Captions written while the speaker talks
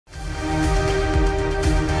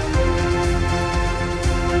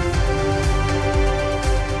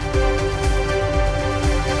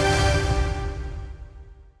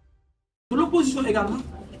également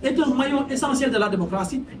est un maillon essentiel de la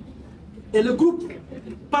démocratie. Et le groupe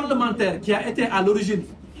parlementaire qui a été à l'origine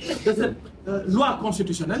de cette loi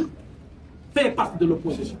constitutionnelle fait partie de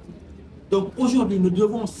l'opposition. Donc aujourd'hui, nous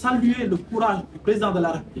devons saluer le courage du président de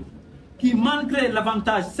la République qui, malgré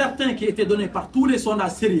l'avantage certain qui était donné par tous les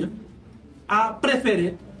sondages sérieux, a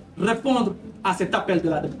préféré répondre à cet appel de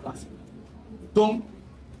la démocratie. Donc,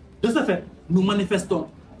 de ce fait, nous manifestons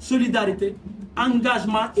solidarité,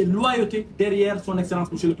 engagement et loyauté derrière son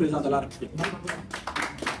Excellence, Monsieur le Président de la République.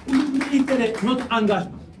 Pour lui réitérer notre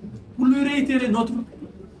engagement, pour lui réitérer notre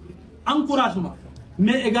encouragement,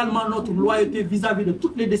 mais également notre loyauté vis-à-vis de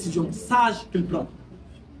toutes les décisions sages qu'il prend.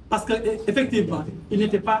 Parce qu'effectivement, il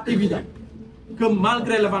n'était pas évident que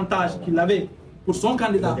malgré l'avantage qu'il avait pour son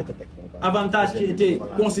candidat, avantage qui était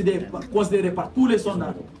considéré par tous les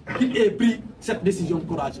sondages, qu'il ait pris cette décision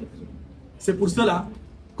courageuse. C'est pour cela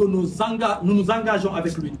que nous nous engageons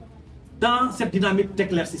avec lui dans cette dynamique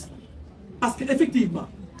d'éclaircissement. Parce qu'effectivement,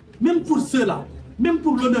 même pour ceux-là, même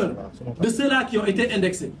pour l'honneur de ceux-là qui ont été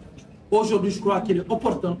indexés, aujourd'hui, je crois qu'il est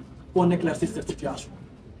opportun qu'on éclaircisse cette situation.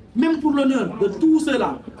 Même pour l'honneur de tous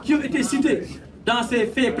ceux-là qui ont été cités dans ces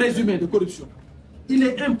faits présumés de corruption, il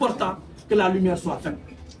est important que la lumière soit faite.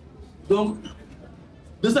 Donc,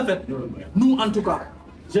 de ce fait, nous, en tout cas,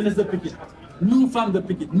 jeunesse de Pikine, nous, femmes de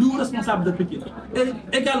Pikine, nous, responsables de Pikine,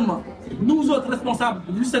 et également, nous autres responsables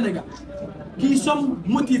du Sénégal, qui sommes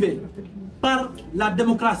motivés par la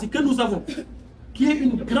démocratie que nous avons, qui est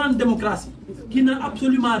une grande démocratie, qui n'a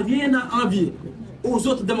absolument rien à envier aux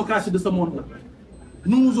autres démocraties de ce monde-là.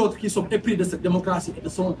 Nous autres qui sommes épris de cette démocratie et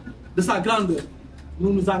de sa grandeur,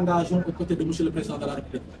 nous nous engageons aux côtés de M. le Président de la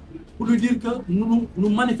République pour lui dire que nous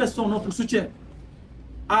manifestons notre soutien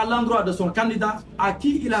à l'endroit de son candidat, à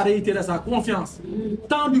qui il a réitéré sa confiance,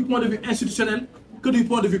 tant du point de vue institutionnel que du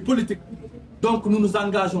point de vue politique. Donc nous nous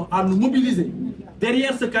engageons à nous mobiliser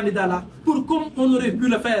derrière ce candidat-là pour, comme on aurait pu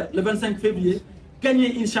le faire le 25 février,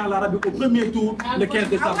 gagner, Inch'Allah Rabbi, au premier tour le 15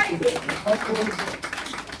 décembre.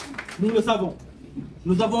 Nous le savons.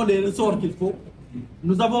 Nous avons les ressorts qu'il faut.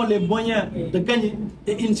 Nous avons les moyens de gagner.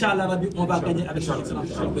 Et Inch'Allah Rabbi, on va gagner avec son excellence.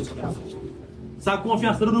 Sa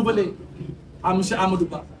confiance renouvelée à M. Amadou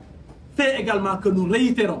fait également que nous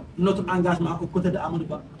réitérons notre engagement aux côtés de Amadou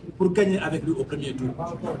pour gagner avec lui au premier tour.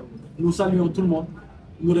 Nous saluons tout le monde.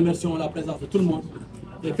 Nous remercions la présence de tout le monde.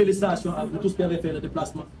 Et félicitations à vous tous qui avez fait le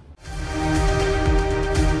déplacement.